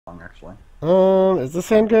actually. Is this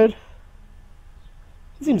hand good?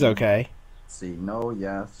 It seems okay. Let's see. No,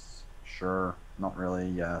 yes, sure, not really,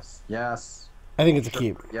 yes, yes, I think it's a sure,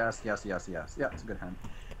 keep. yes, yes, yes, yes. Yeah, it's a good hand.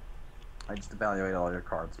 I just evaluated all your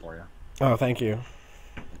cards for you. Oh, thank you.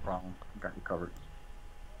 No problem. Got you covered.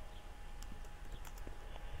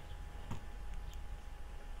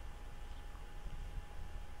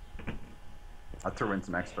 I threw in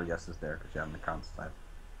some extra yeses there because you have an account side.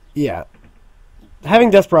 Yeah.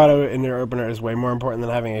 Having Desperado in your opener is way more important than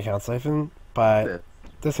having Account Siphon, It but is.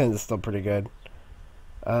 this hand is still pretty good.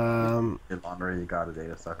 Um, Your laundry, you got a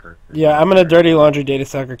data sucker. yeah, I'm gonna Dirty Laundry Data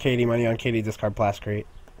Sucker Katie money on Katie discard Plascrete.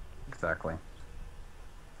 Exactly.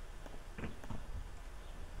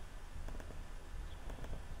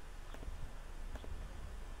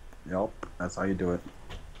 Yep, that's how you do it.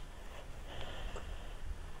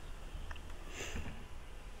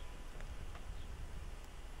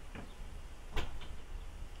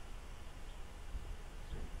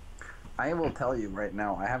 I will tell you right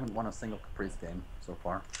now, I haven't won a single Caprice game so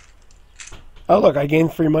far. Oh look, I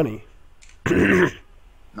gained free money.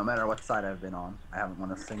 No matter what side I've been on, I haven't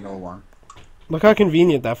won a single one. Look how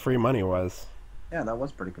convenient that free money was. Yeah, that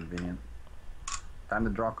was pretty convenient. Time to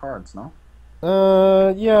draw cards, no?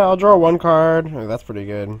 Yeah, I'll draw one card. Oh, that's pretty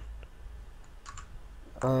good.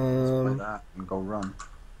 Let's play that and go run.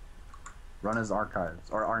 Run as archives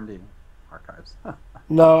or R&D archives.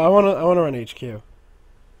 No, I wanna run HQ.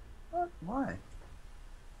 What? Why?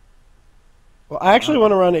 Well, I actually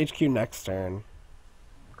want to run HQ next turn.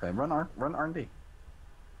 Okay, run R&D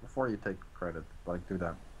before you take credit. Like do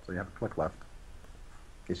that, so you have a click left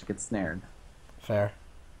in case you get snared. Fair.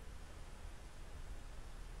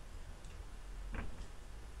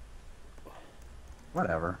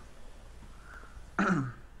 Whatever.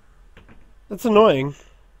 That's annoying.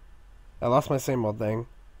 I lost my same old thing.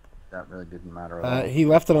 That really didn't matter at all. He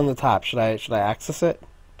left it on the top. Should I access it?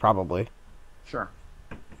 Probably. Sure.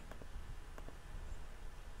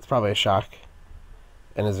 It's probably a shock.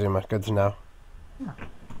 Inazuma, good to know.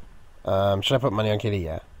 Yeah. Should I put money on Kitty?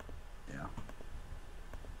 Yeah. Yeah.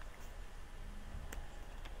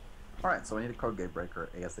 All right, so we need a code gate breaker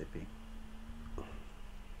ASAP.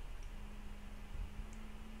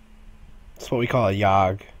 It's what we call a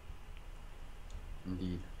Yog.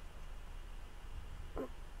 Indeed.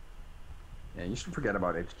 Yeah, you should forget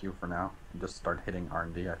about HQ for now and just start hitting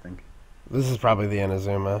R&D, I think. This is probably the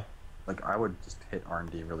Inazuma. Like, I would just hit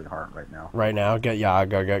R&D really hard right now. Right now, get Yog,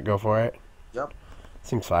 go for it. Yep.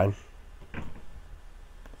 Seems fine. If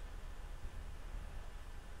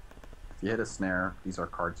you hit a snare, these are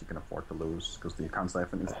cards you can afford to lose because the account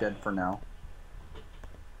siphon is dead for now.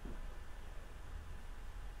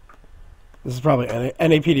 This is probably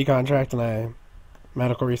NAPD contract and I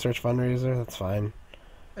medical research fundraiser. That's fine.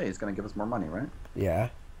 Hey, he's gonna give us more money, right? Yeah.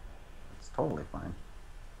 It's totally fine.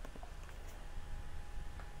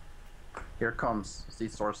 Here comes Sea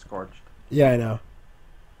Source Scorched. Yeah, I know.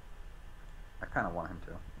 I kind of want him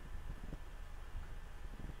to.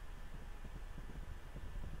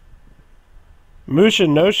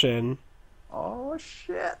 Mushin Notion. Oh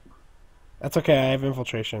shit! That's okay, I have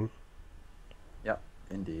infiltration. Yep,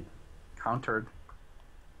 indeed. Countered.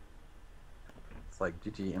 It's like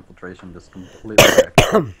GG infiltration just completely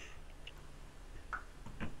wrecked.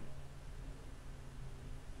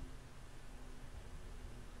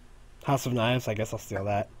 House of Knives, I guess I'll steal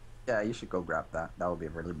that. Yeah, you should go grab that. That would be a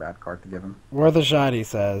really bad card to give him. Worth a shot, he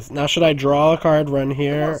says. Now should I draw a card, run It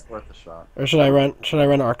here? was worth a shot. Or should I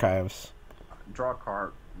run archives? Draw a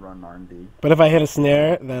card, run R&D. But if I hit a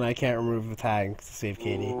snare, then I can't remove the tag to save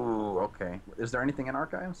Katie. Ooh, okay. Is there anything in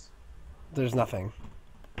archives? There's nothing.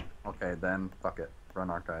 Okay, then fuck it. Run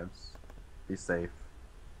archives. Be safe.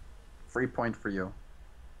 Free point for you.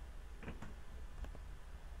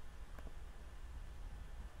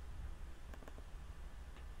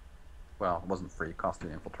 Well, it wasn't free. It cost you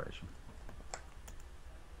infiltration.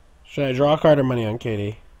 Should I draw a card or money on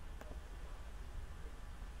Katie?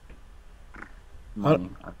 Money.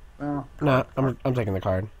 Well, Nah, I'm taking the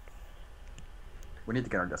card. we need to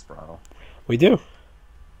get our Desperado. We do.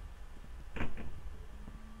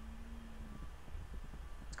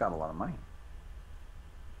 It's got a lot of money.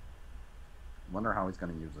 Wonder how he's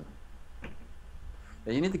going to use it.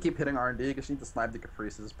 Yeah, you need to keep hitting R&D because you need to snipe the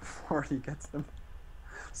Caprices before he gets them.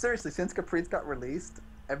 Seriously, since Caprice got released,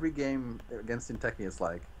 every game against Jinteki is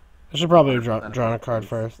like... I should probably have drawn a card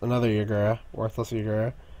first. Another Yagura. Worthless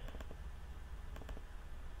Yagura.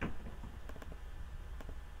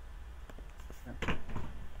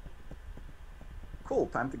 Cool,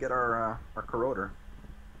 time to get our Corroder.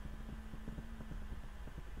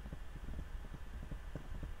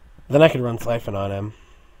 Then I could run Siphon on him.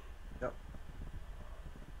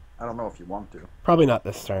 I don't know if you want to. Probably not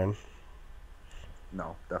this turn.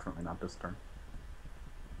 No, definitely not this turn.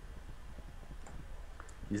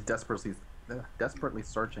 He's desperately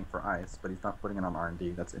searching for ice, but he's not putting it on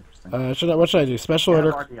R&D. That's interesting. What should I do? Special Have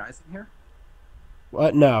order. R&D ice in here?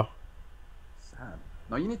 What? No. Sad.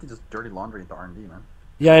 No, you need to just dirty laundry into R&D, man.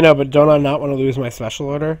 Yeah, I know, but don't I not want to lose my special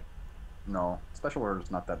order? No, special order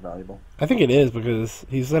is not that valuable. I think it is because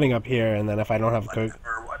he's setting up here, and then if I don't have Whatever.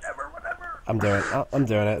 I'm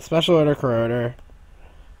doing it. Special order corroder.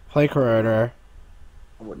 Play corroder.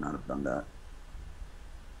 I would not have done that.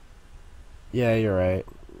 Yeah, you're right.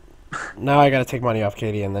 Now I gotta take money off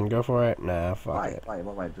Katie and then go for it? Nah, fuck it.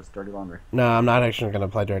 Why? Just dirty laundry. No, I'm not actually gonna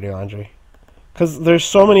play dirty laundry. Because there's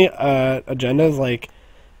so many agendas, like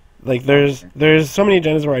there's so many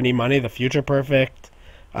agendas where I need money. The Future Perfect,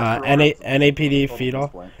 NAPD,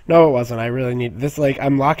 Fetal. No, it wasn't. I really need this. Like,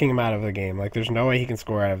 I'm locking him out of the game. Like, there's no way he can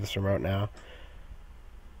score out of this remote now.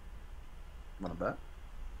 Want to bet?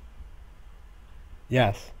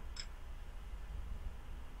 Yes.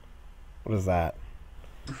 What is that?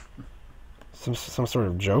 Some sort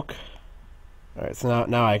of joke? Alright, so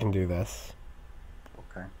now I can do this.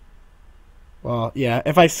 Okay. Well, yeah,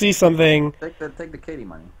 if I see something... Take the Katie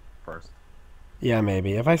money first. Yeah,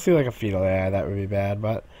 maybe. If I see, like, a Fetal AI, that would be bad,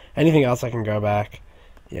 but anything else I can go back.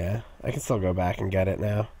 Yeah, I can still go back and get it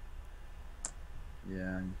now.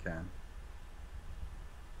 Yeah, you can.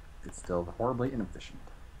 It's still horribly inefficient.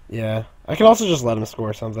 Yeah. I can also just let him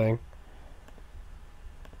score something.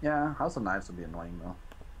 Yeah, House of Knives would be annoying, though.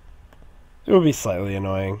 It would be slightly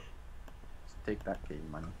annoying. Just take that Katie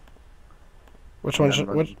money. Which one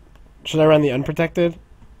should I run the unprotected?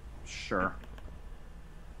 Sure.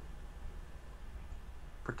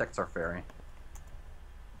 Protects our fairy.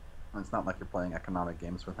 And it's not like you're playing economic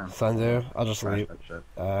games with him. Sundu? I'll just Trash leave. that shit.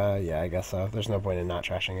 Yeah, I guess so. There's no point in not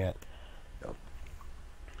trashing it. Yep.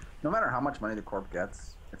 No matter how much money the corp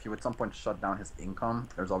gets, if you at some point shut down his income,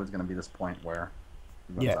 there's always going to be this point where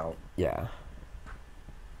he runs out. Yeah.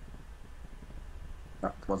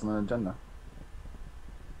 That wasn't an agenda.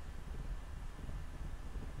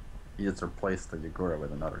 He just replaced the Yagura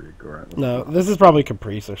with another Yagura. No, this is probably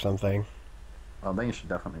Caprice or something. Well, then you should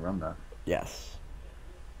definitely run that. Yes.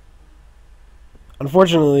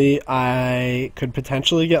 Unfortunately, I could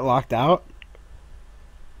potentially get locked out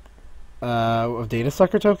of data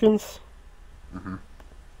sucker tokens. Mm-hmm.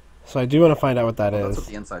 So I do want to find out what that is. That's what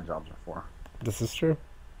the inside jobs are for. This is true.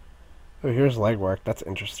 Oh, here's legwork. That's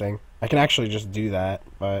interesting. I can actually just do that,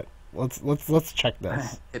 but let's check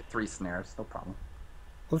this. Hit 3 snares, no problem.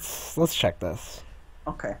 Let's check this.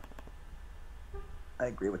 Okay. I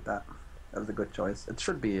agree with that. That was a good choice. It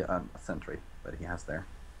should be a sentry that he has there.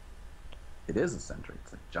 It is a sentry.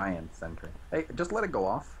 It's a giant sentry. Hey, just let it go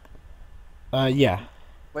off. Yeah.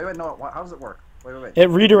 Wait, no. How does it work? Wait. It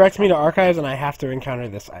redirects me to archives, and I have to encounter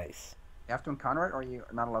this ice. You have to encounter it, or are you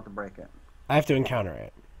not allowed to break it? I have to encounter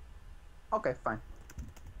it. Okay, fine.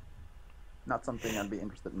 Not something I'd be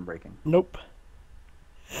interested in breaking. Nope.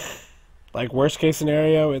 Like, worst case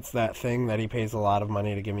scenario, it's that thing that he pays a lot of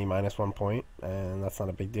money to give me -1 point, and that's not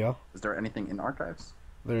a big deal. Is there anything in archives?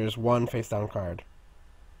 There's one face down card.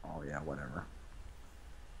 Oh yeah, whatever.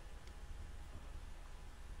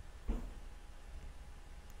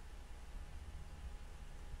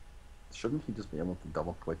 Shouldn't he just be able to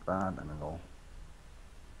double click that and it'll...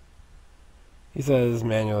 He says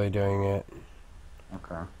manually doing it.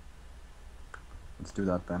 Okay. Let's do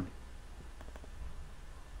that then.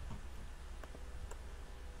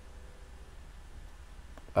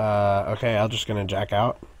 Okay, I'm just gonna jack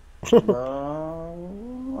out. Okay,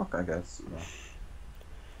 guys. Yeah.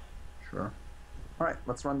 Sure. Alright,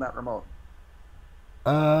 let's run that remote.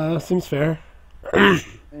 Seems fair. I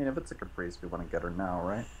mean, if it's a Caprice, we want to get her now,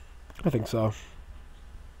 right? I think so.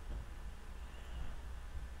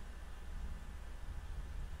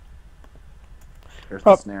 Here's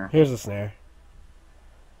the snare. Here's the snare.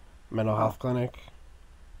 Mental health clinic.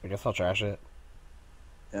 I guess I'll trash it.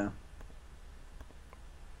 Yeah.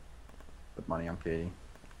 Put money on Katie.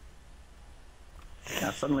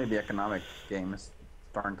 Yeah, suddenly the economic game is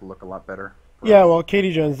starting to look a lot better. Yeah, well,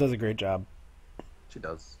 Katie Jones does a great job. She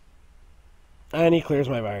does. And he clears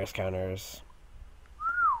my virus counters.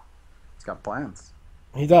 He's got plans.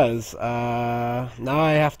 He does. Now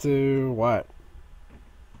I have to, what?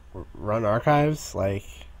 Run archives? Like,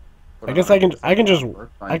 I guess I can just, I can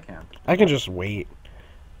just wait.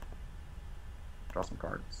 Draw some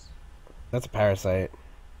cards. That's a Parasite.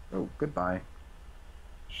 Oh, goodbye.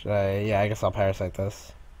 Should I? Yeah, I guess I'll Parasite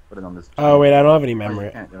this. Put it on this. Oh, wait, I don't have any memory. Oh,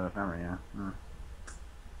 you can't. You don't have memory, yeah.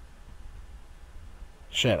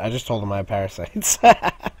 Shit, I just told him I have Parasites.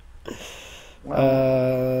 Well,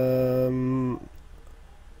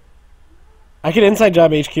 I could inside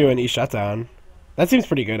job HQ and Shutdown. That seems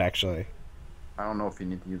pretty good, actually. I don't know if you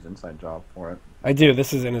need to use inside job for it. I do.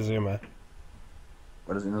 This is Inazuma.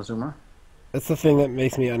 What is Inazuma? It's the thing that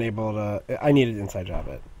makes me unable to... I needed inside job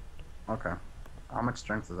it. Okay. How much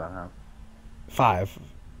strength does that have? 5.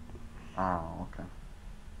 Oh, okay.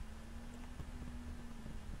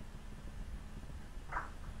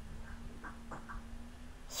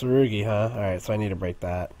 Tsurugi, huh? Alright, so I need to break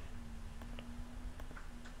that.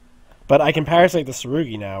 But I can Parasite the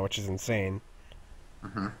Tsurugi now, which is insane.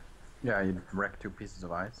 Mm-hmm. Yeah, you wreck 2 pieces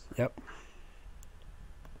of ice. Yep.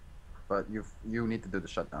 But you need to do the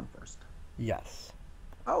shutdown first. Yes.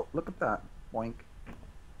 Oh, look at that. Boink.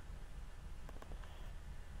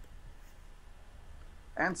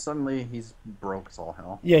 And suddenly he's broke as all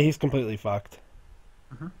hell. Yeah, he's completely fucked.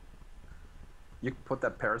 Mm-hmm. You can put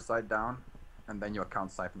that Parasite down, and then you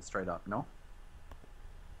account siphon straight up, no?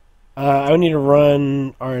 I would need to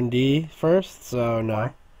run R&D first, so no.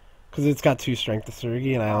 Why? Because it's got 2 strength to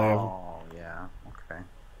Tsurugi, and I only have... Oh, yeah. Okay.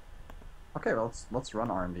 Okay, well, let's run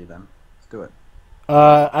R&D then. Let's do it.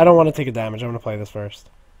 I don't want to take a damage. I'm going to play this first.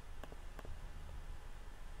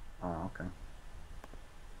 Oh, okay.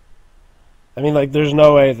 I mean, like, there's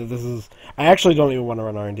no way that this is... I actually don't even want to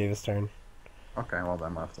run R&D this turn. Okay, well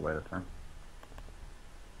then we'll have to wait a turn.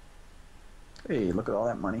 Hey, look at all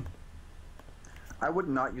that money. I would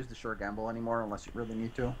not use the sure gamble anymore unless you really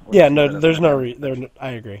need to. Or Yeah, just no, use it as there's an no... advantage.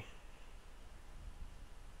 I agree.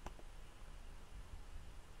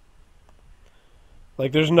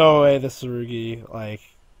 Like, there's no way the Tsurugi, like...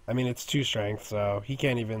 I mean, it's 2 strength, so he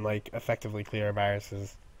can't even, like, effectively clear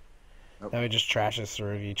viruses. Nope. Now he just trashes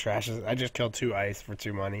Tsurugi, trashes... I just killed 2 ice for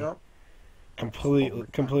 2 money. Yep.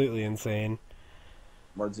 Completely insane.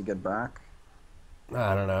 What does he get back?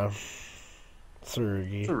 I don't know.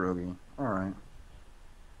 Tsurugi. Tsurugi. Alright.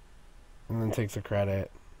 And then takes the credit.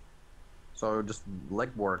 So just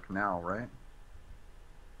legwork now, right?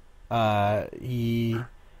 He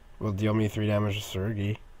will deal me 3 damage to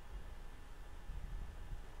Tsurugi.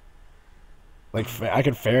 Like, I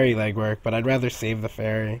could fairy legwork, but I'd rather save the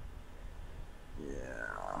fairy.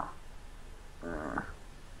 Yeah.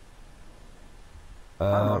 I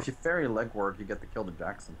don't know, if you fairy legwork, you get to kill the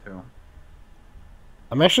Jackson too.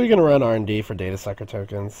 I'm actually going to run R&D for data sucker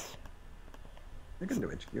tokens. You can do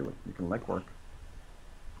HQ, you can legwork.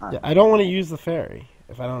 Yeah, I don't want to use the fairy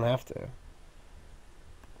if I don't have to.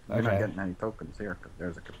 You're not getting any tokens here because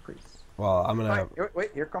there's a Caprice. Well, I'm gonna.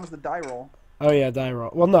 Wait, here comes the die roll. Oh yeah, die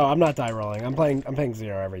roll. Well, no, I'm not die rolling. I'm paying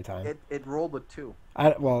 0 every time. It rolled a 2.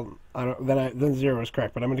 I don't. Then 0 is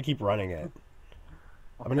correct, but I'm gonna keep running it. Okay.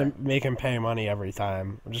 I'm gonna make him pay money every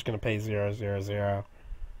time. I'm just gonna pay 0, 0, 0.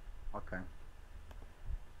 Okay.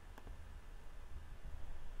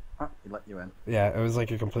 Huh, he let you in. Yeah, it was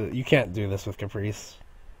like a complete. You can't do this with Caprice.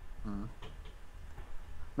 Mm.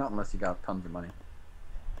 Not unless you got tons of money.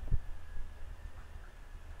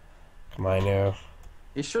 Come on, no.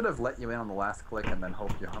 He should have let you in on the last click and then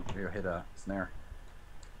hope you hit a snare.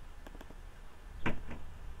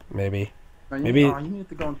 Maybe. No, Maybe. You need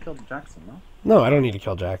to go and kill Jackson, no? No, I don't need to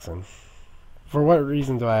kill Jackson. For what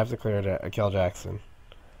reason do I have to kill Jackson?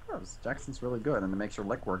 Because Jackson's really good and it makes your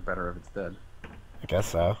lick work better if it's dead. I guess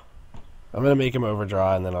so. I'm gonna make him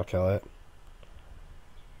overdraw and then I'll kill it.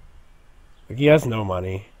 Like, he has no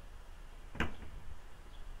money.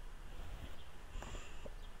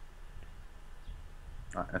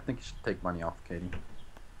 I think you should take money off Katie.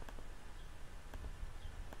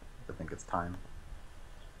 I think it's time.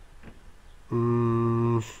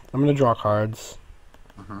 I'm gonna draw cards.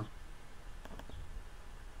 Mm-hmm.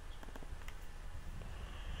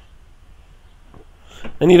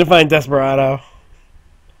 I need to find Desperado.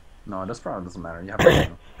 No, Desperado doesn't matter. You have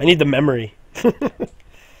to. I need the memory. I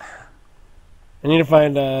need to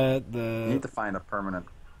find You need to find a permanent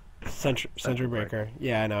Sentry Breaker.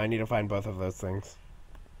 Yeah, I know. I need to find both of those things.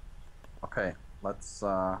 Okay, let's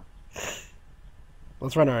run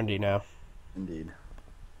R&D now. Indeed.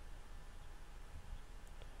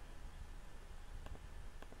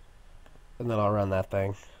 And then I'll run that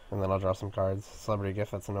thing. And then I'll draw some cards. Celebrity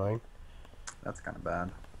Gift, that's annoying. That's kind of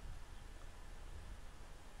bad.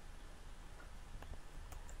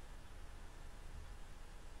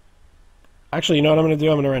 Actually, you know what I'm going to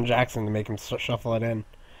do? I'm going to run Jackson to make him shuffle it in.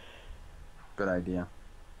 Good idea.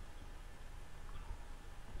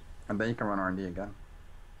 And then you can run R&D again.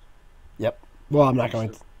 Yep. Well, I'm not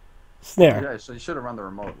going to. Snare. Yeah, so you should have run the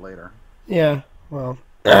remote later. Yeah, well,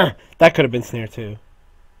 that could have been Snare too.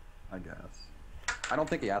 I guess. I don't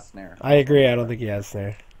think he has Snare. I agree, I don't think he has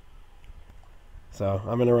Snare. So,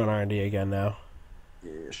 I'm going to run R&D again now.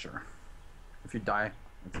 Yeah, sure. If you die,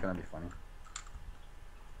 it's going to be funny.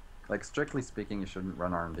 Like, strictly speaking, you shouldn't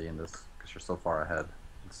run R&D in this because you're so far ahead.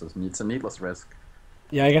 It's a needless risk.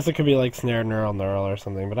 Yeah, I guess it could be like Snare Neural or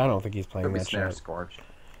something, but I don't think he's playing Could be that Snare shit. Scorched.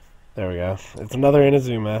 There we go. It's another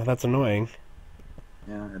Inazuma. That's annoying.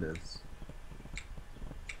 Yeah, it is.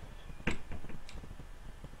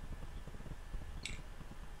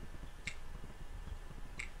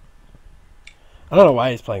 I don't know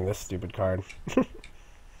why he's playing this stupid card.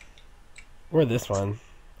 Or this one.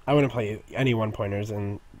 I wouldn't play any one-pointers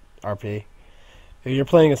in RP. If you're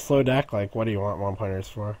playing a slow deck, like, what do you want one-pointers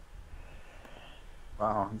for?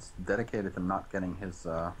 Wow, he's dedicated to not getting his,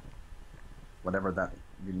 whatever that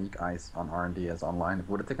unique ice on R&D is online. If it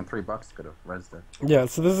would have taken $3, he could have rezzed it. Yeah,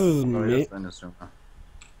 so this is So me. Inazuma.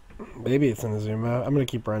 Maybe it's Inazuma. I'm going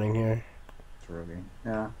to keep running here. Tsurugi.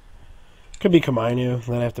 Yeah. Could be Kamainu,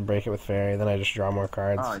 then I have to break it with Fairy, then I just draw more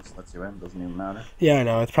cards. Oh, he just lets you in. Doesn't even matter. Yeah, I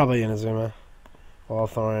know. It's probably Inazuma. Wall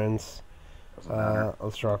Thorns. Doesn't matter.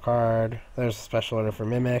 Let's draw a card. There's a special order for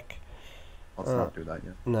Mimic. Let's not do that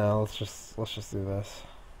yet. No, let's just do this.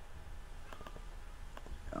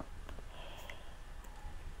 Yeah.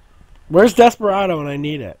 Where's Desperado when I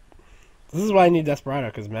need it? This is why I need Desperado,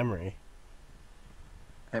 because memory.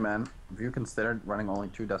 Hey man, have you considered running only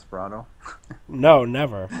 2 Desperado? No,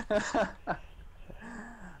 never.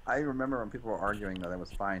 I remember when people were arguing that it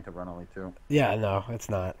was fine to run only 2. Yeah, no, it's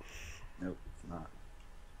not. Nope, it's not.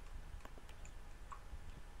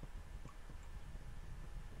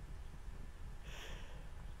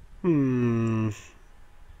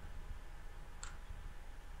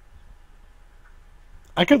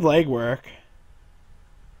 I could legwork.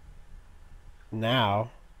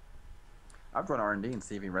 Now. I'd run R&D and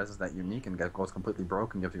see if he reses that unique and goes completely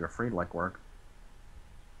broke and gives you a free like work.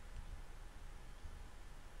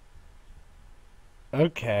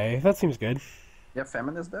 Okay, that seems good. You have Fem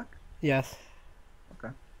in this deck? Yes.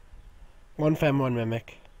 Okay. 1 Fem, 1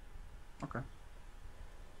 Mimic. Okay.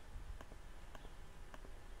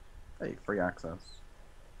 Hey, free access.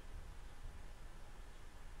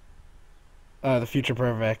 The Future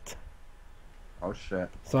Perfect. Oh shit.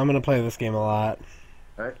 So I'm gonna play this game a lot.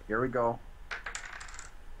 Alright, here we go.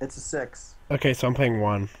 It's a 6. Okay, so I'm playing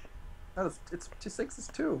 1. No, it's 6 is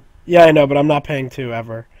 2. Yeah, I know, but I'm not paying 2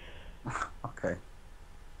 ever. Okay.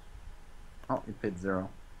 Oh, you paid 0.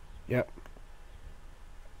 Yep.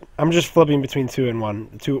 I'm just flipping between 2 and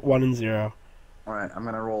 1. 1 and 0. Alright, I'm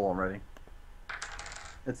gonna roll already.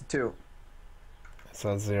 It's a 2.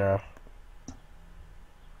 So 0.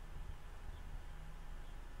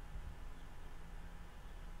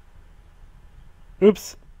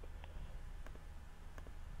 Oops.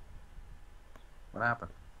 What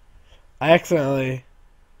happened? I accidentally...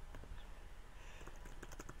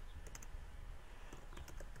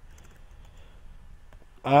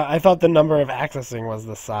 I thought the number of accessing was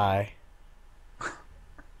the psi.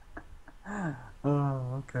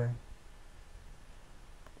 Oh, okay.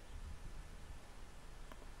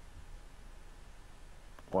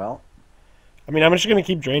 Well, I mean, I'm just gonna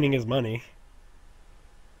keep draining his money.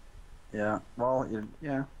 yeah. Well,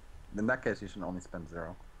 yeah. In that case, you should only spend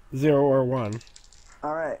 0. 0 or 1.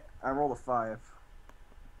 Alright, I rolled a 5.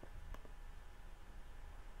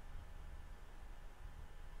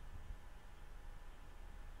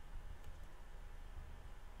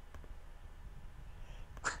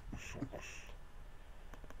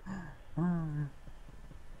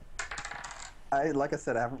 Like I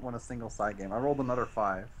said, I haven't won a single side game. I rolled another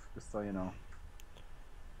 5, just so you know.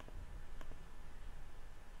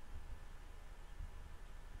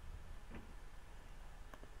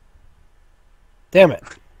 Damn it.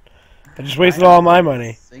 I just wasted all my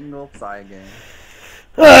money. Single side game.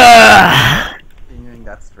 Ah! Continuing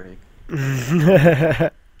that streak.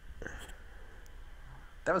 That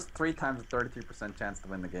was 3 times a 33% chance to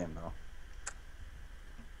win the game, though.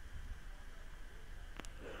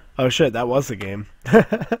 Oh shit, that was the game.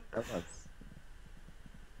 That was.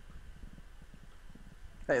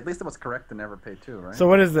 Hey, at least it was correct to never pay 2, right? So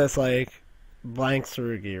what is this, like, blank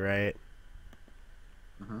Tsurugi, right?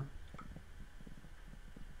 Mm-hmm.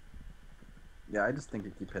 Yeah, I just think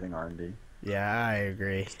you keep hitting R&D. Yeah, I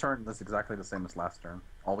agree. This turn is exactly the same as last turn.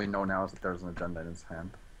 All we know now is that there's an agenda in his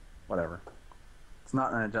hand. Whatever. It's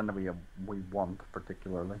not an agenda we want,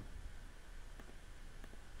 particularly.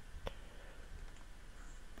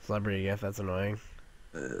 Celebrity gift, that's annoying.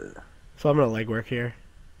 Ugh. So I'm gonna legwork here.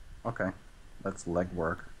 Okay. Let's leg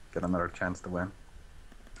work. Get another chance to win.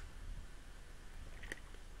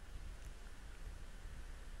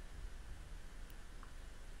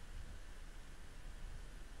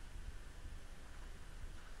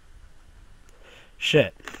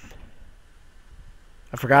 Shit.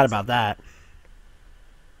 I forgot about that.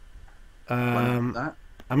 That?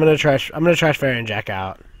 I'm gonna trash fairy and Jack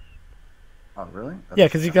out. Oh, really? Yeah,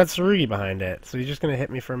 because he's got Tsurugi behind it, so he's just gonna hit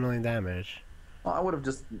me for 1,000,000 damage. Well, I would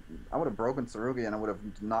have broken Tsurugi and I would have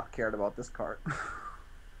not cared about this card.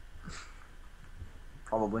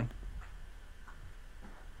 Probably.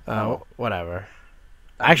 Oh, whatever.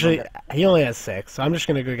 Actually, he only has 6, so I'm just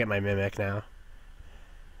gonna go get my Mimic now.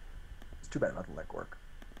 It's too bad about the legwork.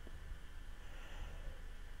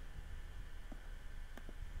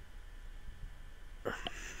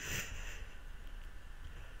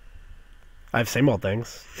 I have same old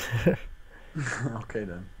things. Okay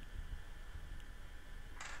then.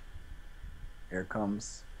 Here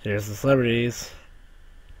comes. Here's the celebrities.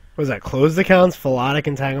 What was that? Closed accounts, Philotic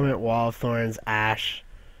Entanglement, Wall of Thorns, Ash.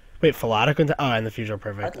 Wait, Philotic Entanglement? Oh, and the Future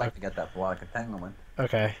Perfect. I'd like to get that Philotic Entanglement.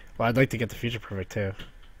 Okay. Well, I'd like to get the Future Perfect too.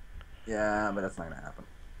 Yeah, but that's not gonna happen.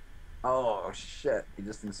 Oh shit! He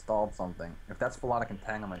just installed something. If that's Philotic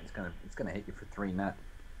Entanglement, it's gonna hit you for 3 net.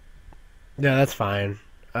 Yeah, that's fine.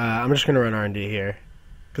 I'm just gonna run R&D here,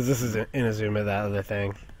 because this is Inazuma, that other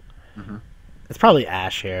thing. Mm-hmm. It's probably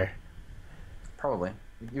Ash here. Probably.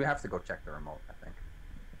 You have to go check the remote, I think.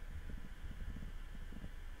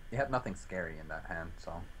 You have nothing scary in that hand,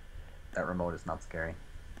 so that remote is not scary.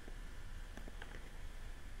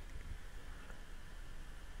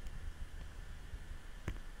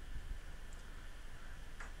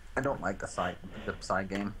 I don't like the side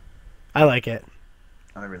game. I like it.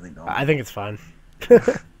 I really don't. I think it's fun.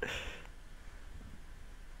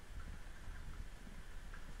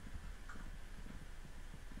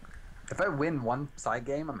 If I win one side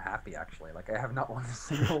game, I'm happy, actually. Like, I have not won a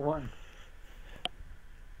single one.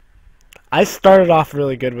 I started off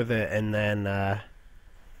really good with it, and then now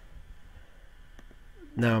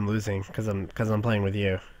I'm losing because I'm playing with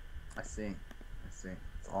you. I see. It's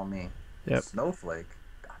all me. Yep. Snowflake.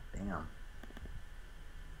 God damn.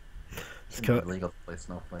 It's illegal to play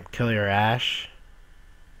Snowflake. Kill your Ash.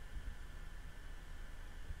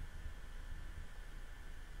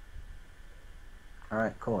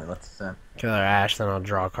 Alright, cool. Let's Kill our Ash, then I'll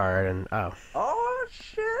draw a card, and oh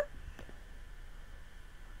shit!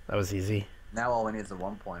 That was easy. Now all we need is a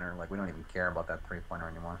 1-pointer. Like, we don't even care about that 3-pointer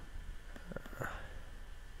anymore.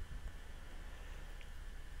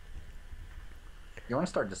 You want to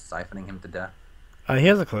start just siphoning him to death? He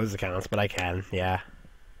has a closed accounts, but I can, yeah.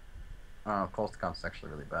 Oh, closed accounts is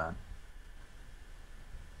actually really bad.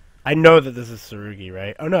 I know that this is Tsurugi,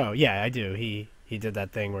 right? Oh no, yeah, I do. He did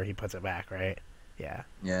that thing where he puts it back, right? Yeah.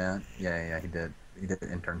 Yeah, he did. He did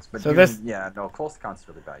interns. But so no, closed accounts is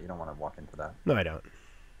really bad. You don't want to walk into that. No, I don't.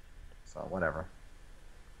 So, whatever.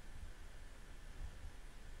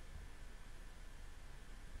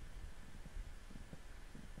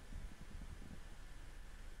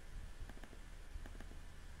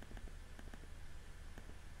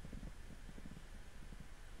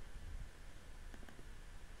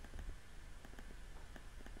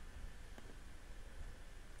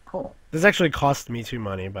 Cool. This actually cost me 2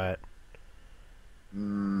 money, but...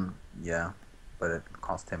 yeah. But it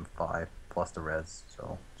cost him 5 plus the res,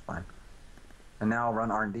 so it's fine. And now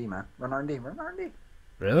run R&D, man. Run R&D. Run R&D.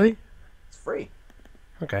 Really? It's free.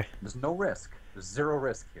 Okay. There's no risk. There's 0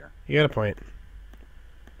 risk here. You got a point.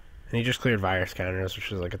 And he just cleared virus counters, which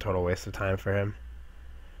was like a total waste of time for him.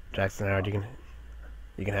 Jackson Howard, you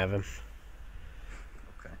can have him.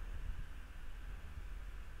 Okay.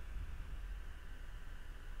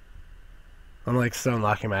 I'm like still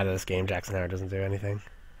unlocking him out of this game. Jackson Howard doesn't do anything.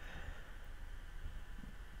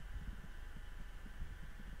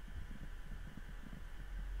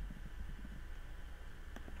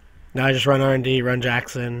 Now I just run R&D, run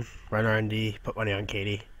Jackson, run R&D, put money on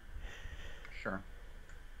Katie. Sure.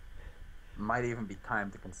 Might even be time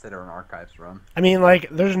to consider an archives run. I mean, like,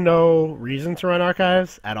 there's no reason to run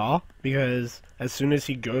archives at all, because as soon as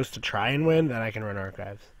he goes to try and win, then I can run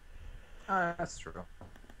archives. That's true.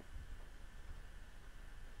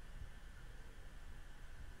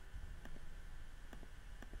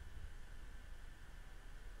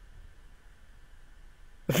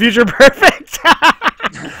 The future perfect!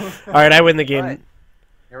 Alright, I win the game. Right.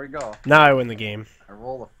 Here we go. Now I win the game. I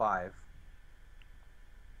roll a 5.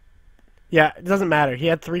 Yeah, it doesn't matter. He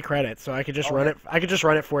had 3 credits, so I could just run it. I could just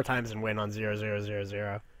run it 4 times and win on 0, 0, 0,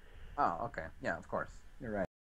 0. Oh, okay. Yeah, of course. You're right.